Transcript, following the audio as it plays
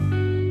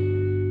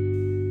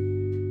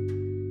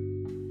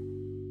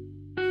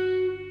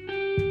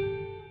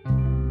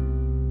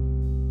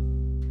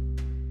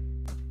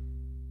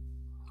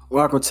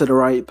Welcome to the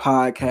Right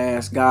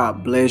Podcast.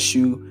 God bless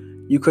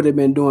you. You could have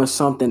been doing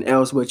something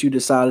else, but you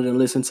decided to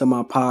listen to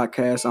my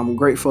podcast. I'm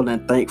grateful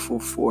and thankful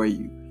for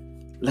you.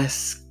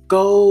 Let's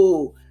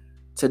go.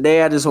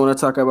 Today, I just want to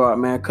talk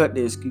about, cut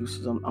the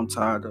excuses. I'm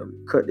tired of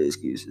it. Cut the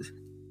excuses.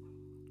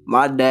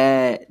 My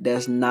dad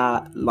does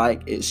not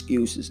like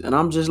excuses. And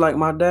I'm just like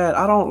my dad.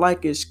 I don't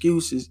like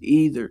excuses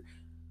either.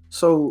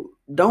 So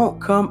don't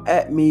come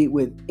at me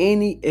with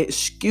any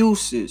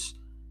excuses,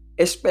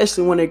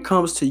 especially when it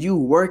comes to you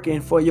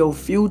working for your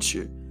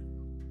future.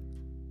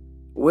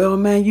 Well,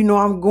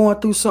 I'm going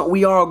through something.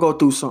 We all go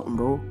through something,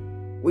 bro.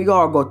 We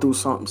all go through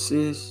something,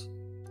 sis.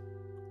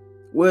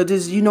 Well,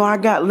 I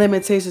got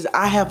limitations.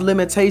 I have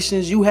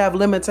limitations. You have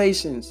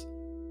limitations.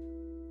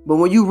 But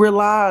when you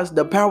realize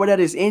the power that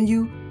is in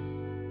you,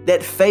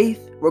 that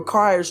faith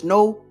requires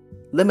no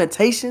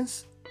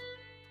limitations,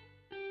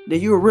 then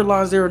you will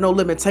realize there are no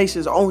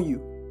limitations on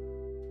you.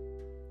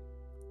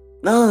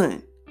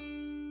 None.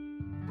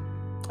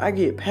 I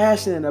get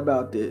passionate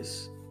about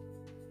this.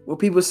 When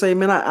people say,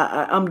 man,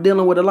 I'm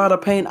dealing with a lot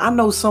of pain. I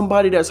know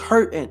somebody that's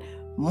hurting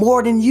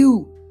more than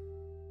you.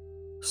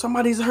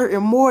 Somebody's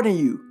hurting more than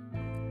you,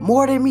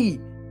 more than me.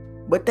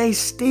 But they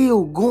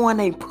still going,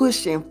 they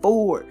pushing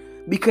forward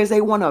because they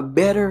want a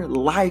better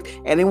life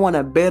and they want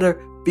a better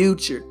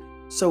future.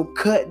 So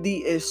cut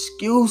the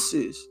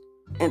excuses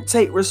and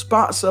take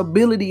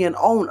responsibility and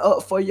own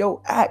up for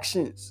your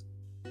actions.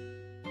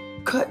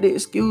 Cut the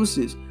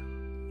excuses.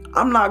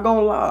 I'm not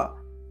gonna lie.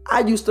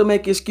 I used to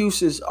make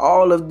excuses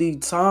all of the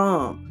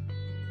time.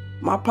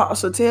 My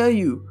pops will tell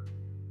you.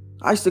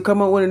 I used to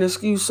come up with an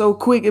excuse so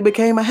quick it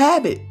became a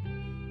habit.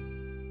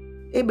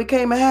 It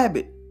became a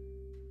habit.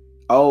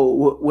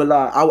 Oh, well,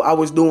 I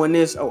was doing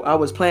this. Oh, I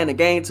was playing the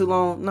game too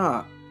long.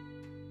 Nah.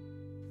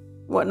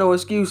 What? No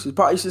excuses.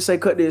 Pops used to say,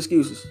 cut the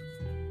excuses.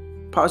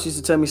 Pops used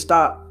to tell me,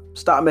 stop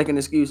making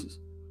excuses.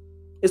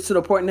 It's to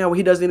the point now where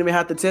he doesn't even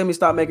have to tell me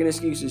stop making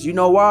excuses. You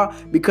know why?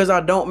 Because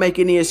I don't make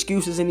any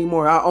excuses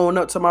anymore. I own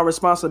up to my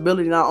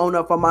responsibility and I own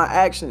up for my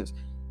actions.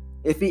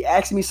 If he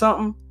asks me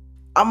something,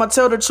 I'm going to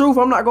tell the truth.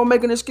 I'm not going to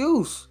make an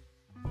excuse.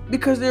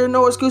 Because there are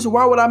no excuses.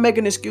 Why would I make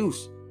an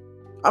excuse?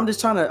 I'm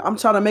trying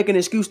to make an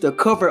excuse to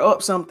cover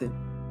up something.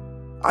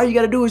 All you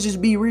got to do is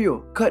just be real.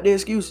 Cut the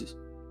excuses.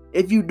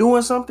 If you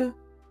doing something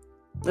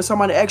and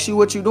somebody asks you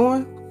what you're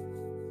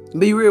doing,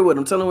 be real with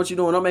them. Tell them what you're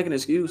doing. Don't make an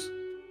excuse.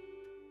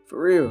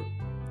 For real.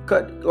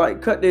 Cut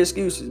the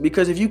excuses.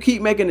 Because if you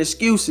keep making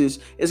excuses,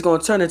 it's going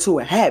to turn into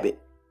a habit.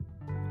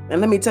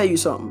 And let me tell you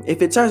something.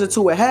 If it turns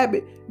into a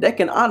habit, that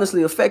can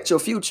honestly affect your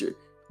future.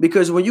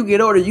 Because when you get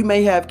older, you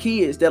may have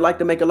kids that like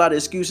to make a lot of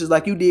excuses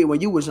like you did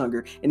when you was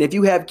younger. And if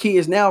you have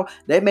kids now,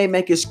 they may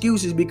make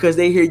excuses because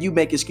they hear you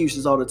make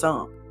excuses all the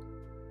time.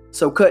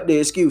 So cut the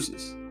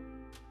excuses.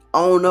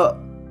 Own up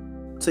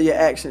to your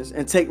actions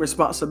and take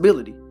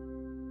responsibility.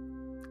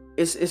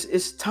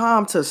 It's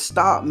time to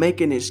stop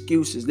making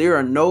excuses. There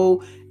are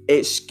no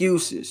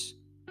excuses.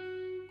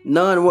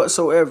 None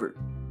whatsoever.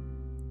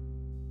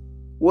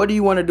 What do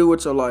you want to do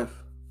with your life?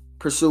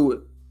 Pursue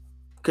it.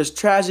 Because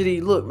tragedy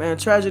is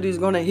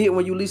going to hit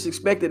when you least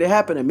expect it. It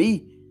happened to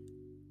me.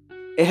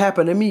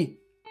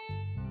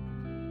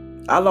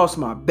 I lost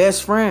my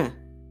best friend.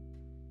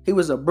 He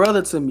was a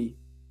brother to me,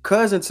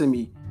 cousin to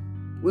me.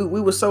 We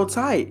were so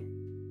tight.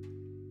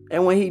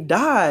 And when he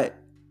died,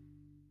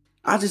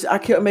 I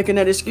kept making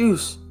that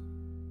excuse.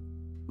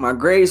 My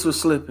grades were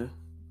slipping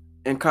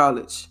in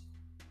college.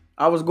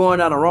 I was going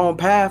down the wrong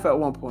path at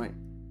one point.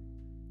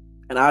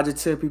 And I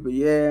just tell people,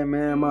 yeah,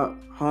 man, my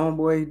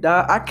homeboy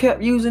died. I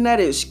kept using that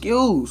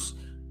excuse.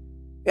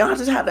 And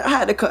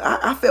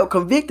I felt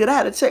convicted. I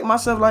had to check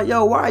myself like,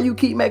 yo, why you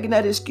keep making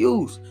that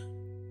excuse?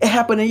 It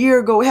happened a year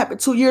ago. It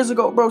happened 2 years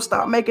ago, bro.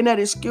 Stop making that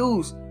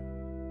excuse.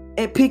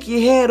 And pick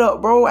your head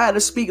up, bro. I had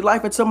to speak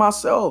life into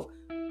myself.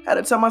 I had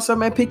to tell myself,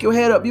 man, pick your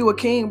head up. You a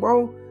king,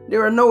 bro.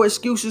 There are no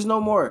excuses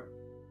no more.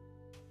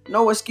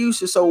 No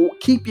excuses. So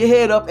keep your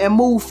head up and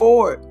move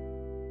forward.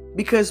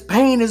 Because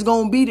pain is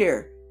going to be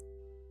there.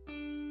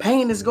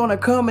 Pain is going to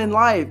come in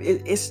life.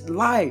 It's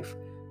life.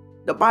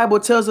 The Bible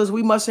tells us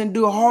we must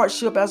endure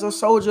hardship as a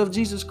soldier of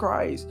Jesus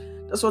Christ.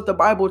 That's what the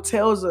Bible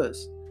tells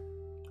us.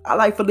 I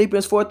like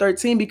Philippians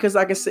 4:13 because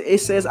it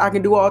says I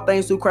can do all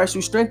things through Christ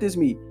who strengthens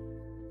me.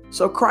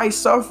 So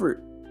Christ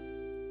suffered.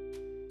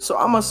 So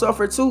I'm going to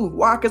suffer too.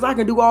 Why? Because I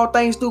can do all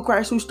things through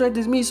Christ who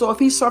strengthens me. So if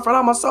he suffered,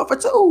 I'm going to suffer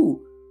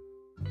too.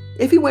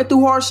 If he went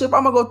through hardship,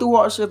 I'm going to go through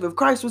hardship. If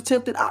Christ was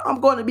tempted, I'm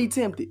going to be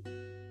tempted.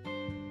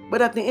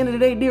 But at the end of the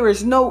day, there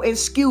is no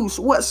excuse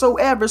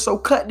whatsoever. So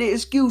cut the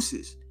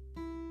excuses.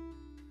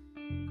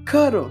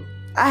 Cut them.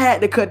 I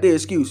had to cut the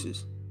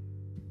excuses.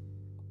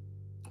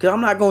 Because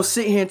I'm not going to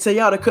sit here and tell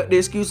y'all to cut the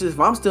excuses. If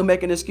I'm still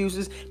making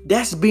excuses,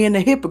 that's being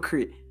a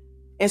hypocrite.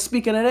 And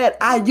speaking of that,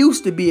 I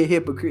used to be a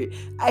hypocrite.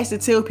 I used to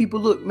tell people,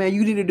 look, man,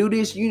 you need to do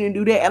this, you need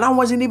to do that. And I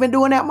wasn't even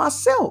doing that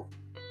myself.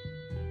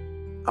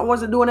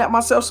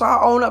 So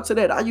I own up to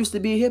that. I used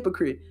to be a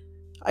hypocrite.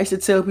 I used to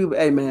tell people,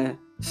 hey, man,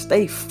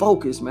 stay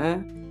focused,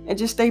 man, and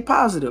just stay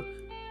positive.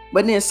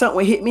 But then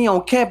something hit me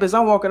on campus.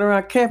 I'm walking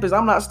around campus.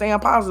 I'm not staying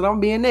positive. I'm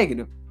being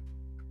negative.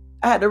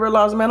 I had to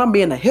realize, man, I'm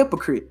being a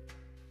hypocrite.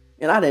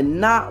 And I did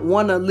not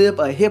want to live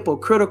a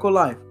hypocritical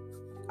life.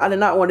 I did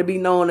not want to be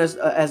known as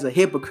a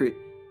hypocrite.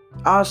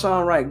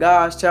 Alshon Wright,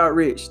 God's child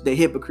rich, the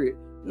hypocrite.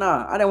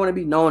 Nah, I didn't want to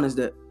be known as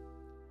that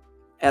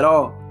at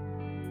all.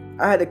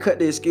 I had to cut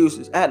the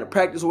excuses. I had to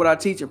practice what I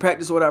teach and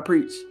practice what I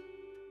preach.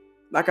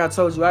 Like I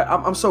told you,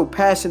 I'm so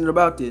passionate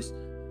about this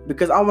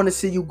because I want to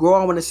see you grow.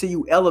 I want to see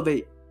you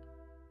elevate.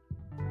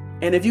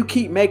 And if you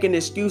keep making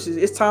excuses,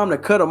 it's time to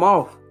cut them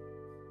off.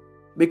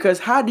 Because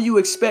how do you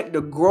expect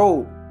to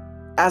grow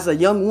as a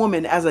young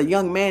woman, as a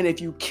young man,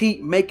 if you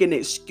keep making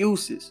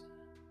excuses?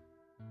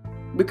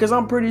 Because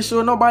I'm pretty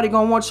sure nobody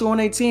gonna want you on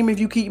their team if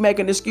you keep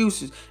making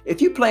excuses.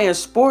 If you playing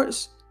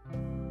sports,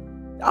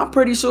 I'm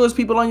pretty sure there's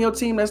people on your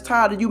team that's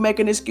tired of you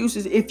making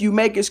excuses if you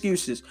make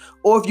excuses.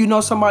 Or if you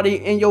know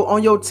somebody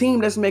on your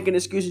team that's making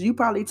excuses, you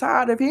probably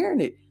tired of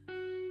hearing it.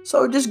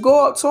 So just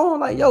go up to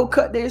them like, yo,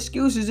 cut the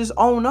excuses, just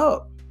own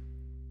up.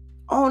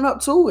 Own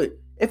up to it.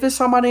 If it's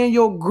somebody in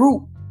your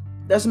group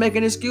that's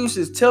making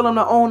excuses, tell them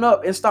to own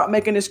up and stop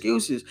making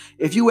excuses.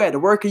 If you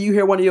at work and you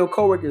hear one of your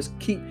coworkers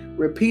keep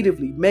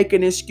repeatedly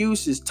making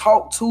excuses,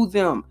 talk to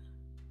them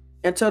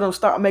and tell them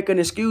stop making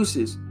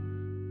excuses.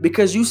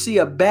 Because you see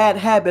a bad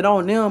habit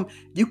on them,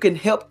 you can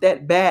help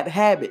that bad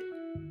habit.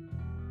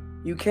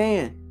 You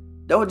can.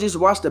 Don't just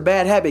watch the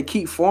bad habit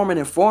keep forming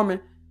and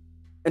forming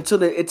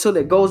until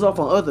it goes off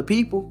on other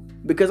people.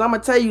 Because I'm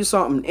going to tell you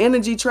something,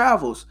 energy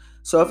travels.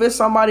 So if it's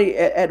somebody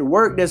at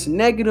work that's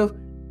negative,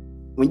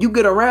 when you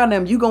get around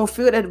them, you're going to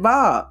feel that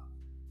vibe.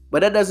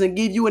 But that doesn't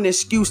give you an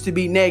excuse to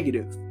be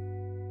negative.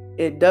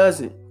 It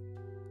doesn't.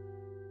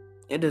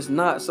 It does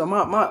not. So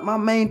my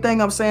main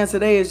thing I'm saying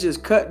today is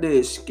just cut the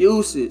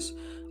excuses.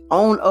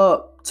 Own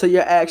up to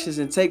your actions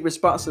and take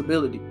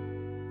responsibility.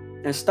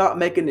 And stop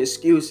making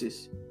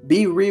excuses.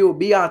 Be real,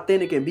 be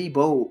authentic, and be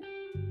bold.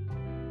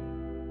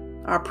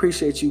 I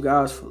appreciate you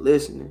guys for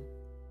listening.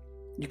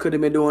 You could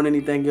have been doing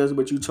anything else,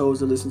 but you chose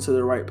to listen to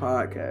the right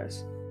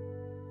podcast.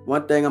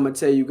 One thing I'm gonna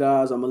tell you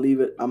guys, I'm gonna leave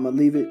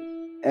it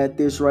at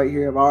this right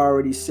here. I've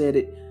already said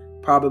it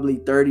probably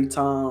 30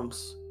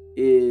 times,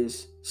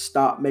 is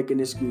stop making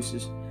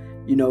excuses.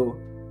 You know,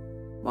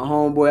 my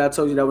homeboy, I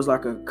told you that was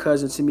like a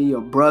cousin to me,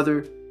 a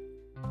brother.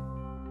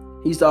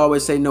 He used to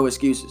always say no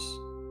excuses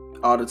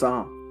all the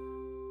time.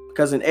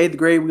 Because in 8th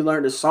grade, we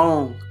learned a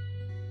song.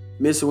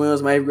 Miss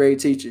Williams, my 8th grade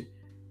teacher,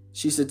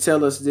 she used to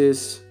tell us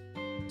this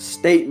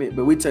statement,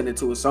 but we turned it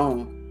to a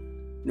song.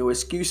 No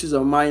excuses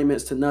are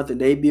monuments to nothing.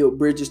 They build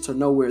bridges to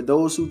nowhere.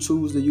 Those who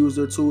choose to use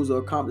their tools are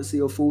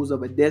accomplices or fools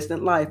of a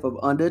destined life of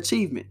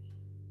underachievement.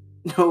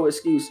 No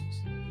excuses.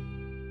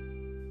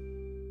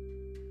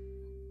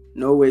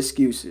 No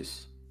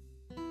excuses.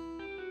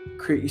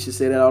 Creek used to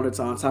say that all the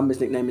time.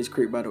 Tommy's nickname is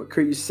Creek, by the way.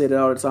 Creek used to say that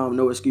all the time.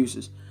 No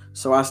excuses.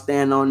 So I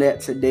stand on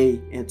that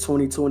today in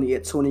 2020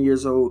 at 20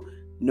 years old.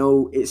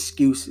 No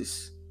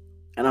excuses.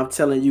 And I'm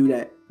telling you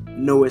that.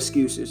 No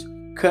excuses.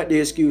 Cut the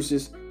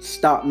excuses.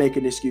 Stop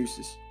making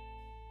excuses.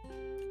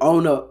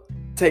 Own up.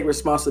 Take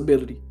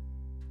responsibility.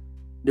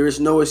 There is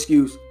no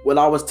excuse. Well,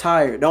 I was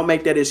tired. Don't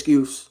make that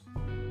excuse.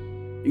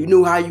 You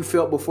knew how you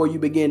felt before you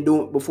began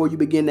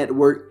that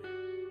work,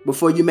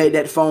 before you made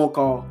that phone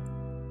call,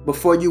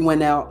 before you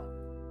went out.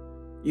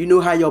 You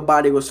knew how your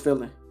body was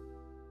feeling.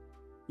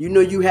 You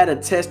knew you had a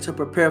test to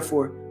prepare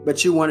for,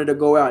 but you wanted to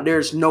go out.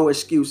 There's no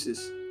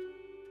excuses.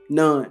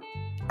 None.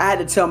 I had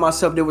to tell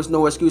myself there was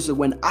no excuses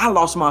when I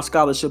lost my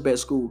scholarship at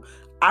school.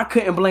 I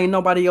couldn't blame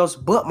nobody else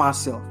but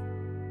myself.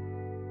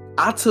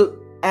 I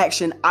took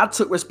action. I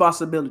took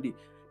responsibility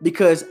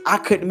because I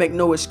couldn't make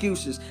no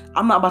excuses.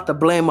 I'm not about to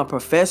blame my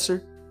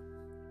professor.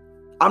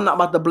 I'm not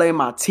about to blame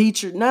my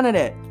teacher. None of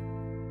that.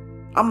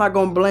 I'm not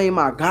going to blame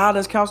my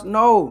guidance counselor.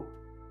 No,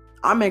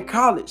 I'm in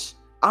college.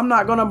 I'm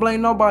not going to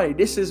blame nobody.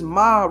 This is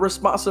my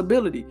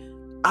responsibility.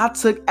 I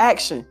took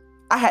action.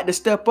 I had to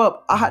step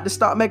up. I had to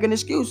stop making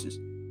excuses.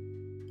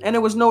 And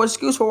there was no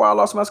excuse for why I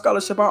lost my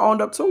scholarship. I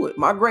owned up to it.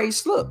 My grades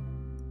slipped.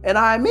 And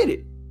I admit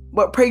it.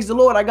 But praise the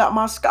Lord, I got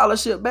my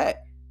scholarship back.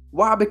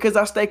 Why? Because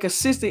I stayed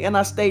consistent and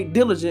I stayed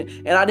diligent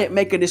and I didn't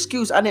make an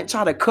excuse. I didn't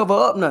try to cover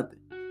up nothing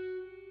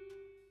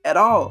at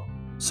all.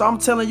 So I'm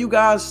telling you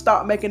guys,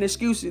 stop making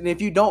excuses. And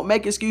if you don't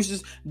make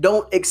excuses,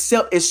 don't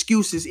accept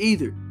excuses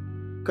either.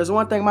 Because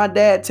one thing my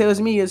dad tells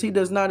me is he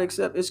does not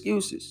accept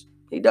excuses.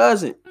 He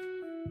doesn't.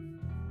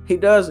 He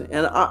doesn't.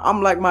 And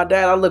I'm like my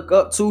dad. I look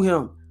up to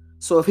him.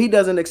 So if he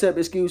doesn't accept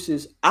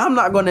excuses, I'm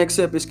not going to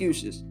accept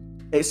excuses.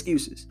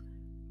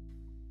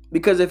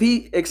 Because if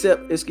he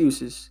accepts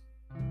excuses,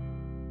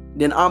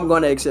 then I'm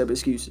going to accept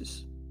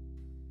excuses.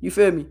 You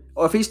feel me?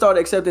 Or if he started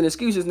accepting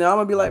excuses, now I'm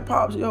going to be like,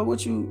 Pops, yo,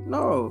 what you?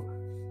 No.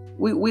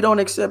 We don't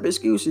accept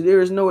excuses.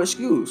 There is no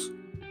excuse.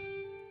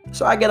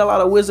 So I get a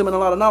lot of wisdom and a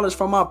lot of knowledge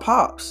from my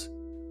pops.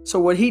 So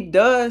what he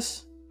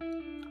does,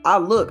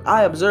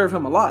 I observe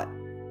him a lot,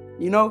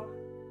 you know?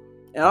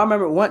 And I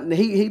remember one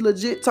he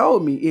legit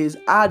told me is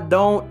I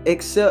don't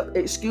accept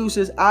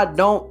excuses. I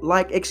don't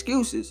like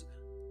excuses.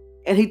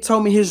 And he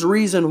told me his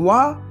reason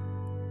why.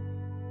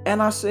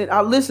 And I said,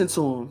 I listened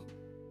to him.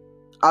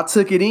 I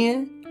took it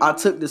in. I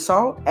took the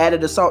salt,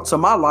 added the salt to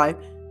my life,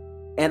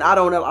 and I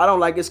don't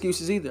like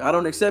excuses either. I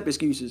don't accept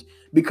excuses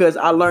because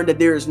I learned that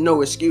there is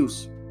no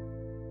excuse.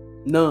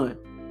 None.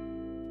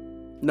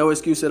 No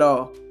excuse at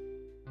all.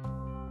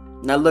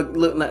 Now look,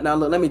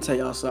 let me tell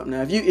y'all something.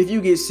 Now, if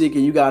you get sick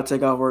and you gotta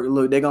take off work,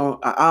 look,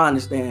 I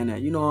understand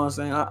that. You know what I'm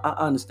saying? I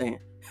understand.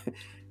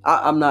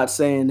 I'm not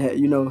saying that,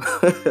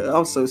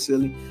 I'm so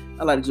silly.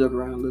 I like to joke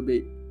around a little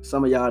bit.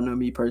 Some of y'all know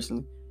me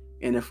personally.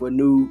 And if for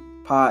new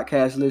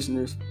podcast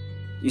listeners,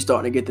 you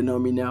starting to get to know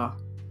me now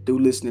through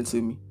listening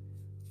to me.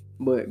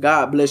 But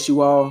God bless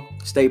you all.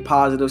 Stay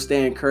positive,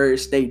 stay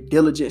encouraged, stay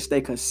diligent,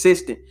 stay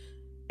consistent.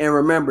 And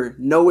remember,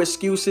 no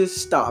excuses.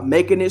 Stop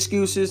making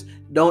excuses.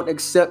 Don't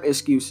accept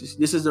excuses.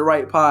 This is the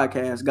right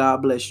podcast.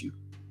 God bless you.